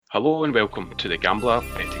Hello and welcome to the Gambler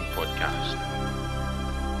Betting Podcast.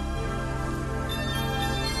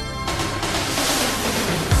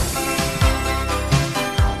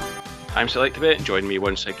 I'm SelectAbet, and joining me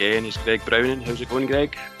once again is Greg Browning. How's it going,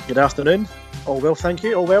 Greg? Good afternoon. All well, thank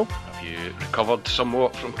you. All well. Have you recovered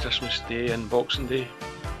somewhat from Christmas Day and Boxing Day?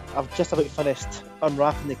 I've just about finished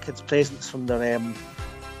unwrapping the kids' presents from their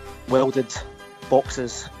welded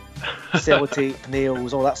boxes, sellotape,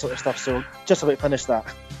 nails, all that sort of stuff. So just about finished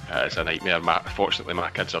that. It's a nightmare. Fortunately, my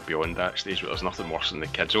kids are beyond that stage, but there's nothing worse than the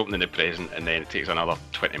kids opening the present and then it takes another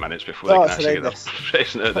 20 minutes before they can actually get their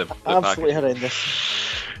present out of the Absolutely package. Horrendous.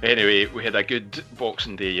 Anyway, we had a good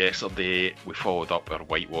Boxing Day yesterday. We followed up our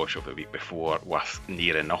whitewash of the week before with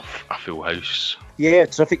near enough a full house. Yeah,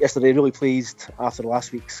 terrific yesterday. Really pleased after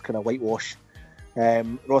last week's kind of whitewash.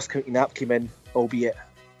 Ross County Nap came in, albeit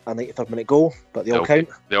a 93rd minute goal, but they all count.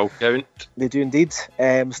 They all count. They do indeed.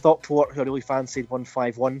 Stockport, who I really fancied, won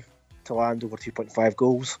 5-1 to land over 2.5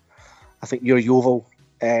 goals. I think your Yeovil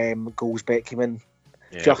goals bet came in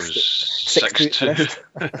just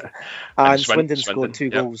 6-2. And Swindon scored 2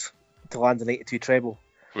 goals to land an 82 treble.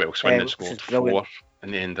 Well, Swindon scored 4 in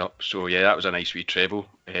the end up. So yeah, that was a nice wee treble.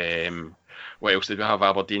 What else did we have?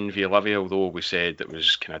 Aberdeen v Livy, although we said it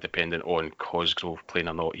was kind of dependent on Cosgrove playing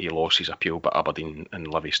or not. He lost his appeal, but Aberdeen and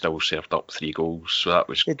Livy still served up 3 goals, so that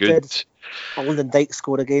was good. Did. Lyndon Dykes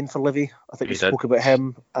scored again for Livy. I think we spoke about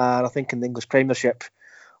him, and I think in the English Premiership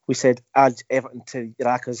we said add Everton to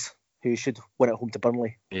Rakas, who should win at home to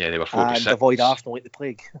Burnley. Yeah, they were 46. And avoid Arsenal like the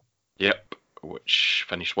plague. Yep, which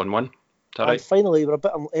finished 1-1. Is that and right? Finally, we're a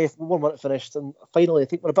bit 1-1 finished, and finally I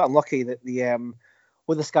think we're a bit unlucky that the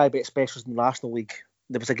with the Sky Bet specials in the National League,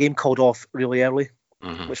 there was a game called off really early,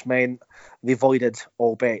 which meant they voided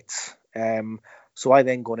all bets. So I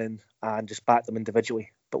then gone in and just backed them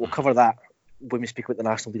individually. But we'll cover that when we speak about the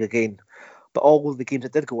National League again. But all of the games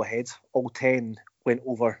that did go ahead, all 10 went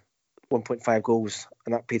over 1.5 goals,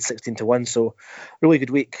 and that paid 16-1. So really good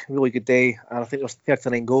week, really good day. And I think there was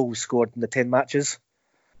 39 goals scored in the 10 matches.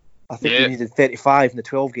 I think we needed 35 in the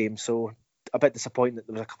 12 games, so a bit disappointing that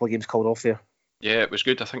there was a couple of games called off there. Yeah, it was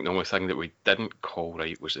good. I think the only thing that we didn't call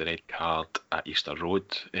right was the red card at Easter Road.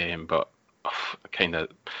 But kind of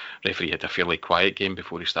referee had a fairly quiet game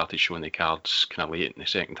before he started showing the cards kind of late in the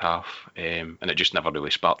second half. And it just never really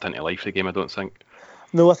sparked into life, the game, I don't think.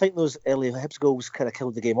 No, I think those early Hibs goals kind of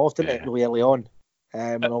killed the game off, didn't it, really early on?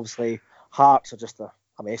 And obviously, Hearts are just a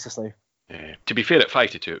mess just now. Yeah. To be fair, at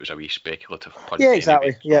 5-2, it was a wee speculative punt. Yeah,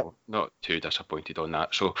 exactly. Anyway, so not too disappointed on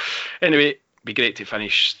that. So anyway, be great to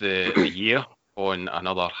finish the year on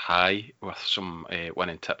another high with some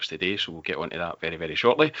winning tips today, so we'll get onto that very, very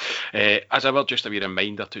shortly. As ever, just a wee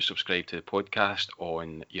reminder to subscribe to the podcast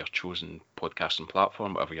on your chosen podcasting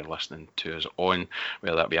platform, whatever you're listening to us on,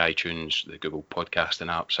 whether that be iTunes, the Google Podcasting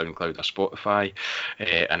app, SoundCloud or Spotify.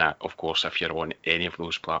 And of course, if you're on any of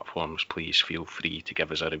those platforms, please feel free to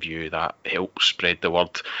give us a review. That helps spread the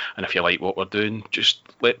word. And if you like what we're doing, just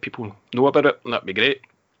let people know about it, and that'd be great.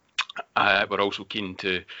 We're also keen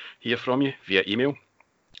to hear from you via email.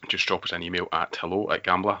 Just drop us an email at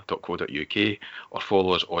hello@gambler.co.uk or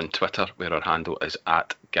follow us on Twitter, where our handle is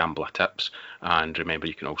 @gamblertips. And remember,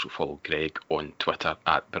 you can also follow Greg on Twitter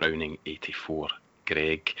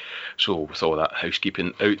 @Browning84Greg. So with all that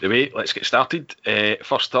housekeeping out the way, let's get started.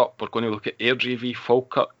 First up, we're going to look at Airdrie v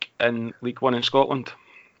Falkirk in League One in Scotland.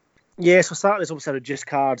 Yeah, so Saturday's obviously a reduced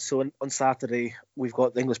card. So on Saturday, we've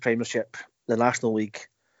got the English Premiership, the National League,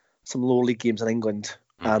 some lower league games in England,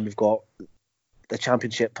 and we've got the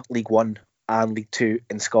Championship, League One and League Two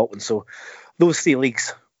in Scotland. So those 3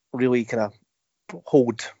 leagues really kind of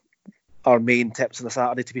hold our main tips on the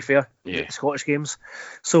Saturday, to be fair, the Scottish games.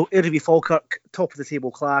 So Airdrie v Falkirk, top of the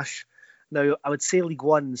table clash. Now, I would say League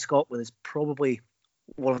One in Scotland is probably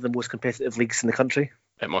one of the most competitive leagues in the country.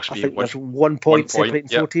 It must be. I think there's 1 point separating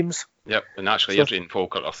 4 teams. Yep, and actually Airdrie and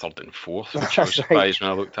Falkirk are 3rd and 4th, which I was surprised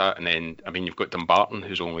when I looked at. And then, I mean, you've got Dumbarton,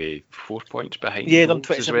 who's only 4 points behind. Yeah, they're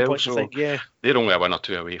 27 points, so I think, yeah. They're only a 1 or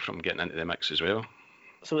 2 away from getting into the mix as well.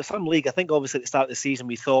 So it's some league. I think obviously at the start of the season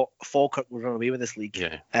we thought Falkirk would run away with this league,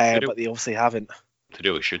 but they obviously haven't. They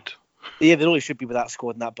really should. Yeah, they really should be with that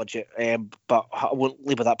squad and that budget, but I won't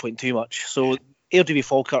leave at that point too much. So Airdrie v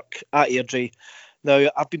Falkirk at Airdrie.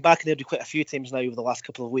 Now, I've been back in Airdrie quite a few times now over the last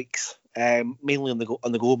couple of weeks, mainly on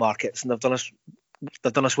the goal markets, and they've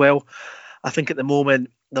done us well. I think at the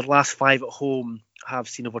moment, their last 5 at home have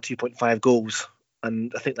seen over 2.5 goals,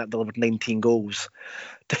 and I think that delivered 19 goals.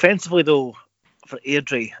 Defensively, though, for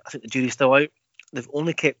Airdrie, I think the jury's still out. They've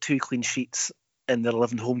only kept 2 clean sheets in their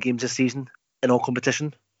 11 home games this season in all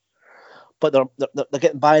competition, but they're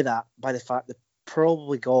getting by the fact they've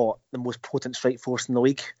probably got the most potent strike force in the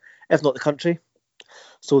league. if not the country.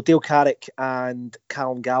 So Dale Carrick and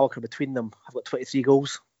Callum Gallagher between them have got 23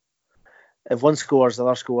 goals. If one scores, the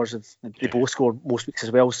other scores. They both score most weeks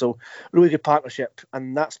as well. So really good partnership,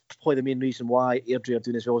 and that's probably the main reason why Airdrie are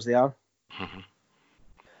doing as well as they are. Mm-hmm.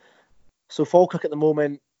 So Falkirk at the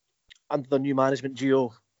moment, under the new management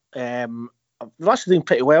duo, they're actually doing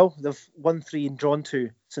pretty well. They've won 3 and drawn 2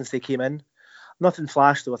 since they came in. Nothing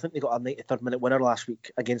flash though. I think they got a 93rd minute winner last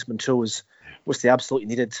week against Montrose, which they absolutely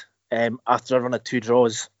needed after a run of 2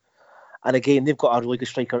 draws. And again, they've got a really good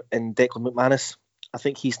striker in Declan McManus. I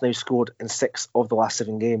think he's now scored in 6 of the last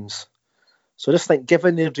 7 games. So I just think,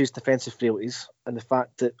 given Airdrie's defensive frailties and the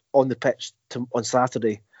fact that on the pitch on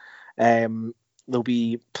Saturday, there'll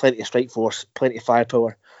be plenty of strike force, plenty of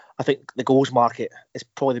firepower. I think the goals market is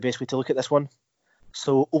probably the best way to look at this one.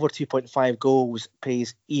 So over 2.5 goals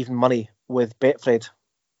pays even money with Betfred.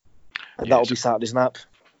 And that'll be Saturday's nap.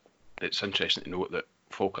 It's interesting to note that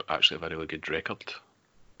Falkirk actually have a really good record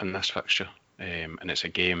in this fixture. And it's a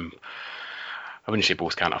game, I wouldn't say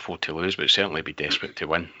both can't afford to lose, but certainly be desperate to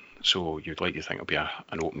win. So you'd like to think it'll be an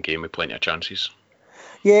open game with plenty of chances.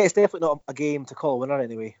 Yeah, it's definitely not a game to call a winner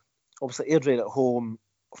anyway. Obviously, Airdrie at home,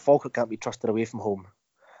 Falkirk can't be trusted away from home.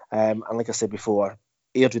 And like I said before,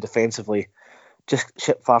 Airdrie defensively just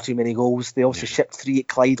shipped far too many goals. They also shipped 3 at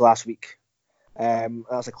Clyde last week.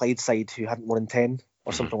 That's a Clyde side who hadn't won in 10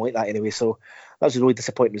 or something like that anyway. So that was a really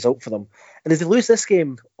disappointing result for them. And if they lose this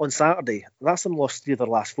game on Saturday, that's them lost 3 of their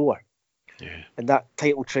last 4. Yeah. And that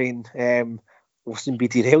title train will soon be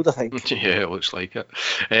derailed, I think. Yeah, it looks like it.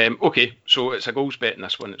 Okay, so it's a goals bet in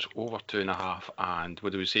this one. It's over 2.5. And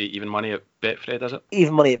what do we say? Even money at Betfred, is it?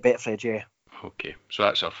 Even money at Betfred, yeah. Okay, so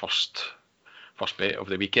that's our first bet of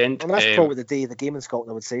the weekend. And that's probably the day of the game in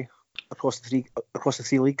Scotland, I would say, across the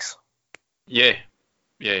 3 leagues. Yeah,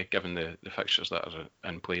 given the fixtures that are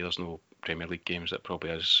in play, there's no Premier League games. That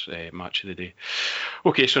probably is match of the day.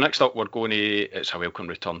 Okay, so next up it's a welcome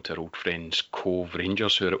return to our old friends Cove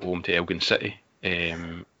Rangers, who are at home to Elgin City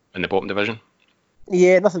in the bottom division.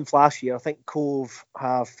 Yeah, nothing flashy. I think Cove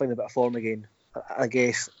have found a bit of form again. I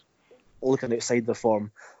guess, looking outside their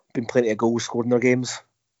form, been plenty of goals scored in their games.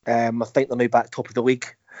 I think they're now back top of the league,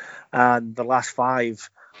 and the last 5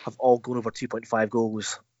 have all gone over 2.5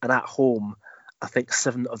 goals. And at home, I think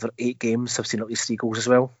 7 of their 8 games have seen at least 3 goals as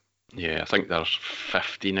well. Yeah, I think there's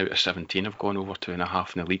 15 out of 17 have gone over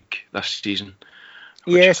 2.5 in the league this season.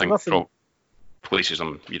 Which I think places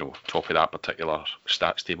them, top of that particular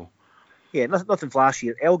stats table. Yeah, nothing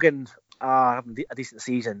flashy. Elgin are having a decent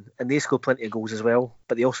season, and they score plenty of goals as well,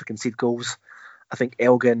 but they also concede goals. I think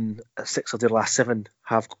Elgin, 6 of their last 7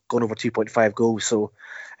 have gone over 2.5 goals. So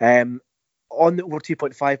on the over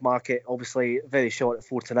 2.5 market, obviously very short at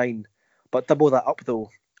 4-9, but double that up though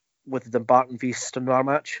with the Dumbarton v Stranraer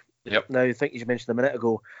match. Yep. Now, I think as you mentioned a minute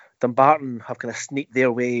ago, Dumbarton have kind of sneaked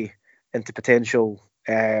their way into potential,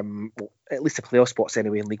 at least the playoff spots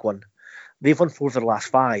anyway in League One. They've won 4 of their last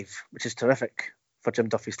 5, which is terrific for Jim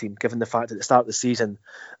Duffy's team, given the fact that at the start of the season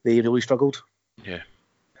they really struggled. Yeah,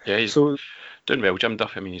 he's doing well. Jim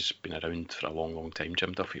Duffy, he's been around for a long time,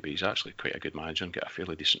 Jim Duffy, but he's actually quite a good manager and got a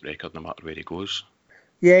fairly decent record no matter where he goes.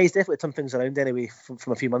 Yeah, he's definitely turned things around anyway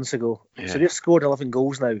from a few months ago. Yeah. So they've scored 11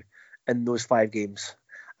 goals now in those 5 games.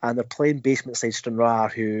 And they're playing basement side Stranraer,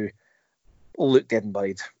 who look dead and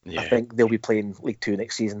buried. Yeah. I think they'll be playing League 2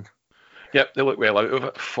 next season. Yep, they look well out of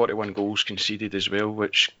it. 41 goals conceded as well,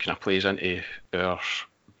 which kind of plays into our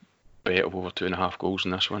bet of over 2.5 goals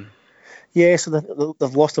in this one. Yeah, so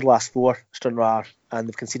they've lost their last 4, Stranraer, and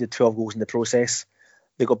they've conceded 12 goals in the process.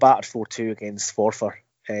 They got battered 4-2 against Forfar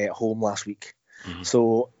at home last week. Mm-hmm.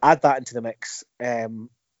 So add that into the mix, an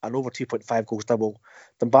over 2.5 goals double,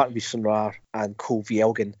 Dumbarton v Stranraer and Cove v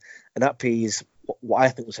Elgin, and that pays what I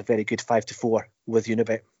think was a very good 5-4 with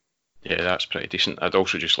Unibet. Yeah, that's pretty decent. I'd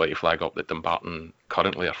also just like to flag up that Dumbarton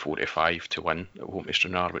currently are 4-5 to win at home to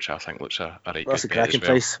Stranraer, which I think looks a right that's good bet as well. That's a cracking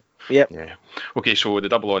price. Yep. Yeah. Okay, so the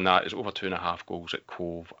double on that is over 2.5 goals at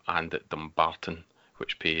Cove and at Dumbarton,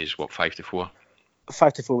 which pays 5-4?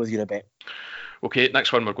 5-4 with Unibet. Okay,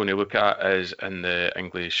 next one we're going to look at is in the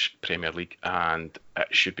English Premier League, and it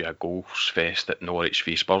should be a goals fest at Norwich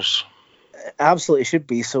v Spurs. It absolutely should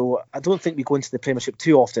be. So I don't think we go into the Premiership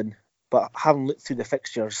too often, but having looked through the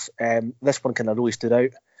fixtures, this one kind of really stood out.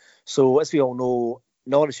 So as we all know,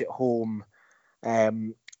 Norwich at home, I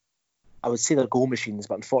would say they're goal machines,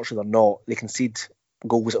 but unfortunately they're not. They concede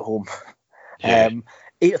goals at home. Yeah.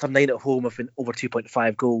 8 of their 9 at home have been over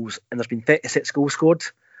 2.5 goals, and there's been 36 goals scored.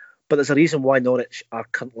 But there's a reason why Norwich are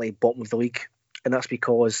currently bottom of the league, and that's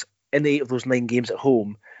because in the 8 of those 9 games at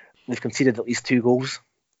home, they've conceded at least 2 goals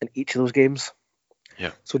in each of those games.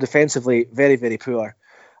 Yeah. So defensively, very, very poor.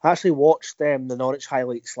 I actually watched the Norwich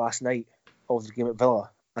highlights last night of the game at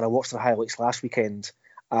Villa, and I watched the highlights last weekend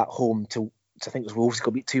at home to I think it was Wolves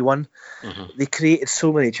got beat 2-1. They created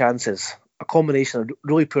so many chances, a combination of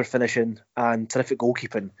really poor finishing and terrific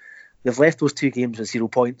goalkeeping. They've left those 2 games with 0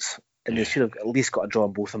 points, and they should have at least got a draw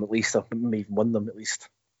on both of them at least, or maybe even won them at least.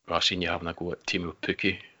 Well, I seen you having a go at Timo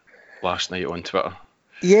Pukki last night on Twitter.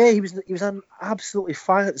 Yeah, he was on absolutely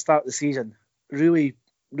fire at the start of the season. Really,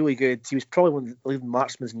 really good. He was probably one of the leading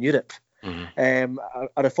marksmen in Europe. A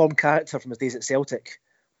reformed character from his days at Celtic.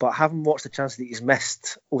 But having watched the chances that he's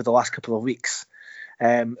missed over the last couple of weeks,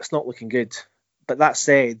 it's not looking good. But that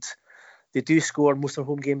said, they do score most of their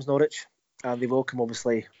home games, Norwich, and they welcome,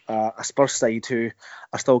 obviously, a Spurs side who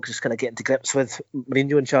are still just kind of getting to grips with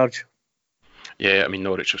Mourinho in charge. Yeah, I mean,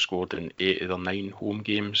 Norwich have scored in 8 of their 9 home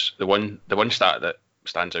games. The one stat that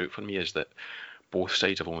stands out for me is that both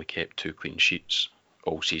sides have only kept 2 clean sheets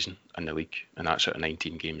all season in the league, and that's out of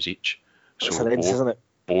 19 games each. That's horrendous, isn't it?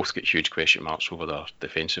 Both get huge question marks over their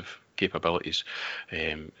defensive capabilities,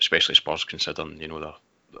 especially Spurs, considering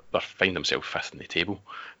they find themselves 5th in the table,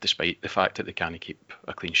 despite the fact that they can't keep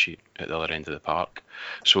a clean sheet at the other end of the park.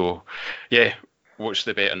 So, yeah, what's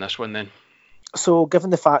the bet on this one then? So,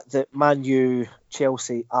 given the fact that Man U,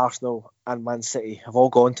 Chelsea, Arsenal and Man City have all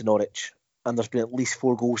gone to Norwich, and there's been at least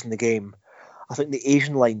 4 goals in the game, I think the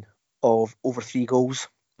Asian line of over 3 goals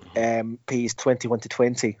pays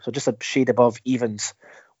 21-20, so just a shade above evens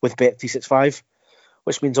with Bet365,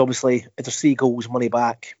 which means obviously if there's 3 goals, money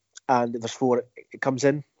back, and if there's 4, it comes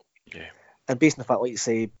in. Yeah. And based on the fact, like you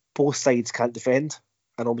say, both sides can't defend,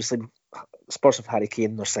 and obviously Spurs have Harry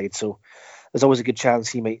Kane on their side, so there's always a good chance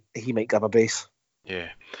he might grab a brace. Yeah.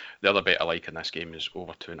 The other bet I like in this game is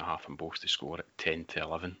over 2.5 on both to score at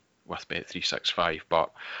 10-11 with Bet365,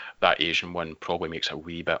 but that Asian one probably makes a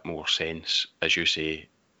wee bit more sense. As you say,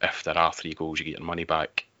 if there are 3 goals, you get your money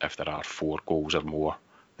back. If there are 4 goals or more,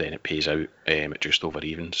 then it pays out at just over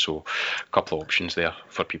even. So a couple of options there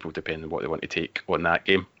for people depending on what they want to take on that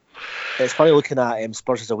game. It's funny looking at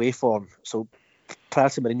Spurs' away form. So prior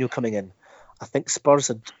to Mourinho coming in, I think Spurs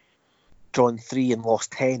had drawn 3 and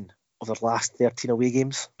lost 10 of their last 13 away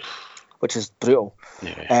games, which is brutal.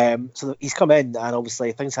 Yeah. So he's come in and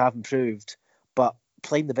obviously things have improved, but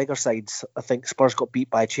playing the bigger sides, I think Spurs got beat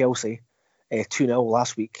by Chelsea 2-0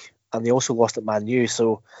 last week, and they also lost at Man U,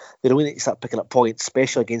 so they really need to start picking up points,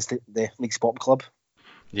 especially against the league's bottom club.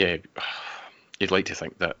 Yeah, you'd like to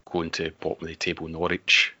think that going to bottom of the table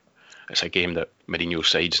Norwich, it's a game that Mourinho's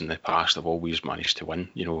sides in the past have always managed to win.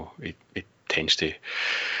 It tends to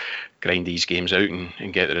grind these games out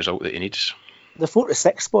and get the result that he needs. The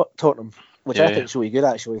 4-6 spot, Tottenham, which I think is really good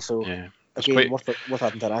actually, so again, worth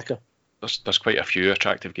having to rack. There's quite a few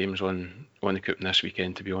attractive games on the Coop this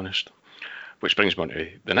weekend, to be honest. Which brings me on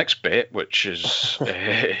to the next bet, which is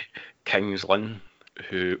Kings Lynn,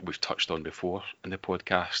 who we've touched on before in the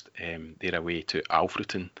podcast. They're away to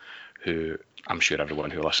Alfreton, who I'm sure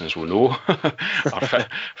everyone who listens will know are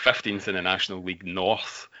 15th in the National League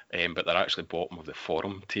North, but they're actually bottom of the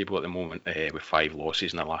Forum table at the moment with 5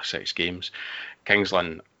 losses in their last 6 games. Kings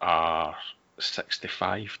Lynn are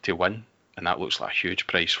 65 to win, and that looks like a huge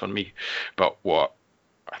price for me. But what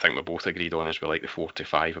I think we both agreed on is we like the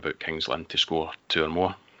 4-5 about Kings Lynn to score 2 or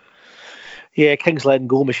more. Yeah, Kings Lynn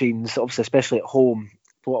goal machines, obviously, especially at home.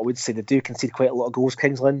 What I would say, they do concede quite a lot of goals,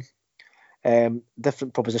 Kings Lynn.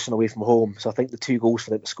 Different proposition away from home, so I think the 2 goals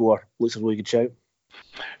for them to score looks a really good shout.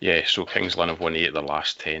 Yeah, so Kings Lynn have won 8 of their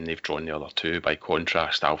last 10, they've drawn the other 2. By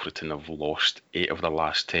contrast, Alfreton have lost 8 of their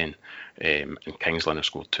last 10, and Kings Lynn have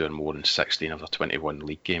scored 2 or more in 16 of their 21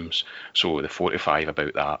 league games. So the 4-5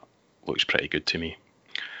 about that looks pretty good to me.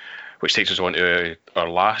 Which takes us on to our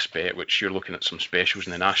last bet, which you're looking at some specials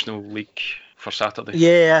in the National League for Saturday.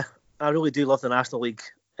 Yeah, I really do love the National League.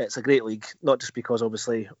 It's a great league, not just because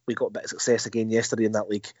obviously we got a bit of success again yesterday in that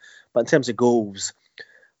league, but in terms of goals,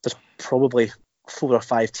 there's probably 4 or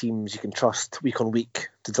 5 teams you can trust week on week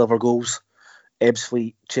to deliver goals.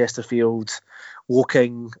 Ebbsfleet, Chesterfield,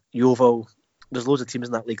 Woking, Yeovil. There's loads of teams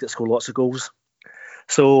in that league that score lots of goals.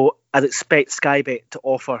 So I'd expect Sky Bet to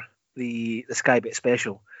offer the Sky Bet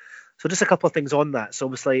special. So just a couple of things on that. So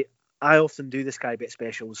obviously, I often do the Sky Bet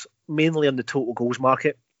specials, mainly on the total goals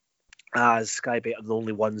market, as Sky Bet are the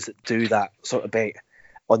only ones that do that sort of bet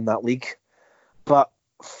on that league. But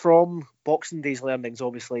from Boxing Day's learnings,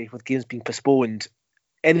 obviously, with games being postponed,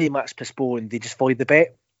 any match postponed, they just void the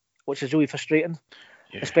bet, which is really frustrating,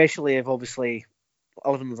 especially if obviously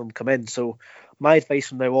 11 of them come in. So my advice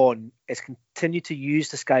from now on is continue to use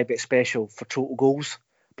the Sky Bet special for total goals,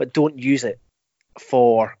 but don't use it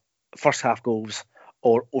for first half goals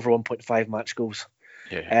or over 1.5 match goals.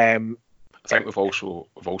 I think we've also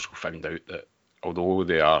found out that although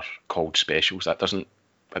they are called specials, that doesn't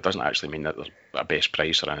actually mean that they're a best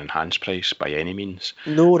price or an enhanced price by any means.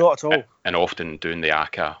 No, not at all. And often doing the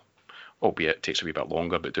ACCA, albeit it takes a wee bit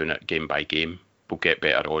longer, but doing it game by game will get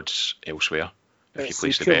better odds elsewhere if you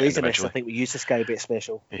place the bet individually. I think we use the Sky Bet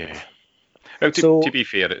special. Yeah. Well, to be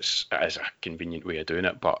fair, it is a convenient way of doing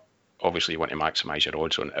it, but obviously you want to maximise your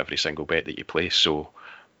odds on every single bet that you place, so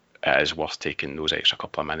it is worth taking those extra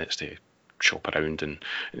couple of minutes to shop around and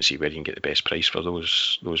see where you can get the best price for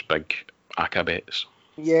those big ACCA bets.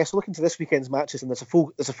 Yeah, so looking to this weekend's matches, and there's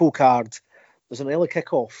a full card. There's an early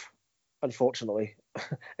kick-off, unfortunately,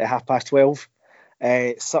 at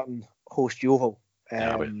 12:30. Sutton host Yeovil.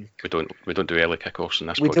 We don't do early kick-offs in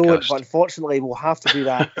this podcast. We don't, but unfortunately we'll have to do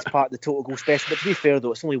that as part of the Total Goal special. But to be fair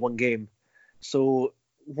though, it's only one game. So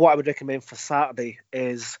what I would recommend for Saturday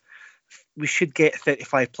is we should get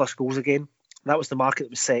 35 plus goals again. That was the market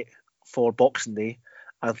that was set for Boxing Day,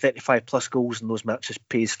 and 35 plus goals in those matches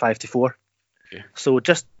pays 5-4. Okay. So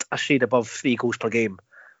just a shade above 3 goals per game.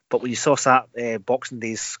 But when you saw Boxing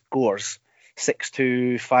Day's scores,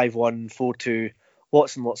 6-2, 5-1, 4-2,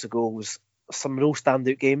 lots and lots of goals, some real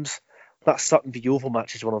standout games. That Sutton v Yeovil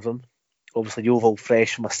match is one of them. Obviously Yeovil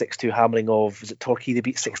fresh from a 6-2 hammering of, was it Torquay they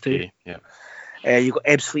beat 6-2? Yeah. You've got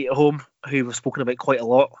Ebbsfleet at home, who we've spoken about quite a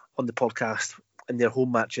lot on the podcast in their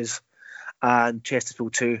home matches, and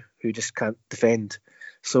Chesterfield too, who just can't defend.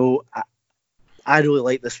 So I really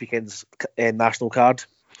like this weekend's national card.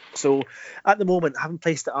 So at the moment, I haven't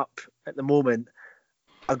placed it up at the moment.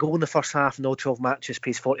 A goal in the first half in all 12 matches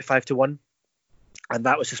pays 45-1. And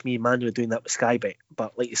that was just me manually doing that with Sky Bet.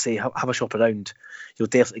 But like you say, have a shop around. You'll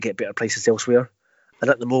definitely get better prices elsewhere. And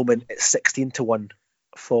at the moment, it's 16-1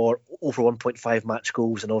 for over 1.5 match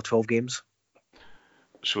goals in all 12 games.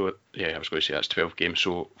 So, yeah, I was going to say that's 12 games.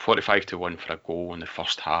 So 45-1 for a goal in the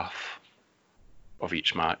first half of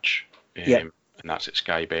each match. And that's at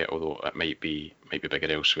Sky Bet, although it might be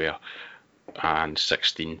bigger elsewhere. And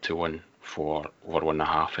 16-1 for over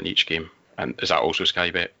 1.5 in each game. And is that also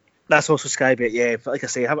Sky Bet? That's also Sky Bet, yeah. But like I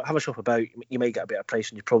say, have a shop about. You might get a better price,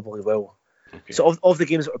 and you probably will. Okay. So of the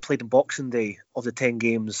games that were played on Boxing Day, of the 10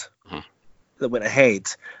 games that went ahead,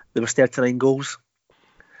 there was 39 goals.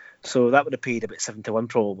 So that would have paid about 7-1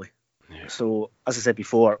 probably. Yeah. So as I said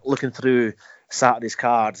before, looking through Saturday's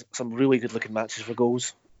card, some really good looking matches for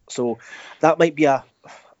goals. So that might be a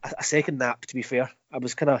second nap, to be fair. I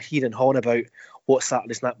was kind of hearing hawing about what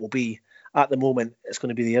Saturday's nap will be. At the moment, it's going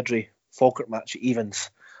to be the Airdrie Falkirk match at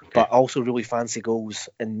evens. Okay. But also really fancy goals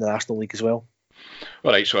in the National League as well.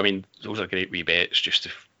 All right, so I mean, those are great wee bets just to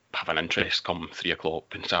have an interest come 3 o'clock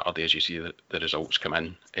on Saturday as you see the results come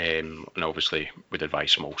in. And obviously, we'd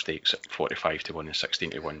advise small stakes at 45-1 and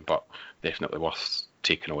 16-1, but definitely worth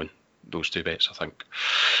taking on those 2 bets, I think.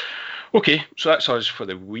 Okay, so that's us for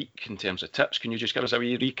the week in terms of tips. Can you just give us a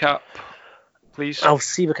wee recap, please? I'll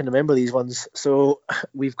see if I can remember these ones. So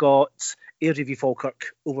we've got Airdrie v Falkirk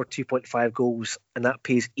over 2.5 goals, and that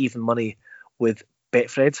pays even money with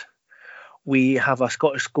Betfred. We have a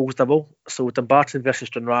Scottish goals double, so Dumbarton versus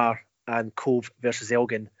Stranraer and Cove versus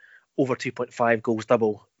Elgin over 2.5 goals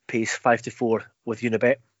double pays 5-4 with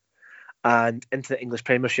Unibet. And into the English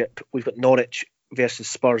Premiership, we've got Norwich versus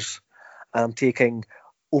Spurs, and I'm taking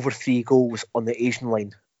over 3 goals on the Asian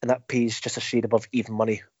line, and that pays just a shade above even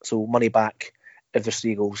money, so money back if there's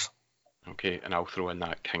 3 goals. Okay, and I'll throw in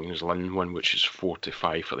that Kings Lynn one, which is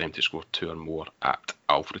 4-5 for them to score 2 or more at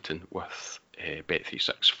Alfreton with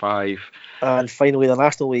Bet365. And finally, the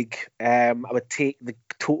National League, I would take the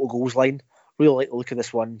total goals line. Really like the look of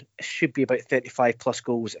this one. It should be about 35 plus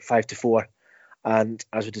goals at 5-4. And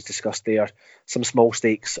as we just discussed there, some small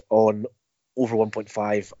stakes on over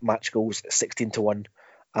 1.5 match goals at 16-1,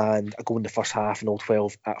 and a goal in the first half in all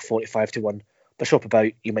 12 at 45-1. But shop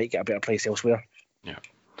about, you might get a better price elsewhere. Yeah.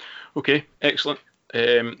 Okay, excellent.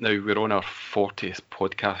 Now we're on our 40th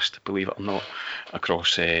podcast, believe it or not,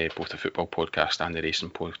 across both the football podcast and the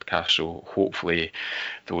racing podcast. So hopefully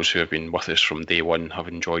those who have been with us from day one have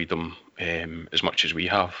enjoyed them as much as we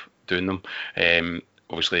have doing them.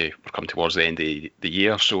 Obviously, we're coming towards the end of the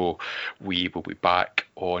year, so we will be back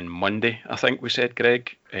on Monday, I think we said,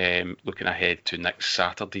 Greg, looking ahead to next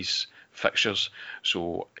Saturday's fixtures.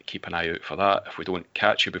 So keep an eye out for that. If we don't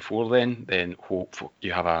catch you before then hope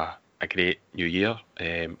you have a great new year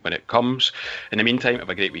when it comes. In the meantime, have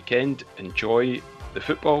a great weekend. Enjoy the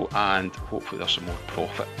football, and hopefully there's some more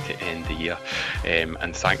profit to end the year.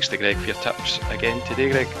 And thanks to Greg for your tips again today,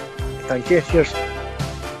 Greg. Thank you. Cheers.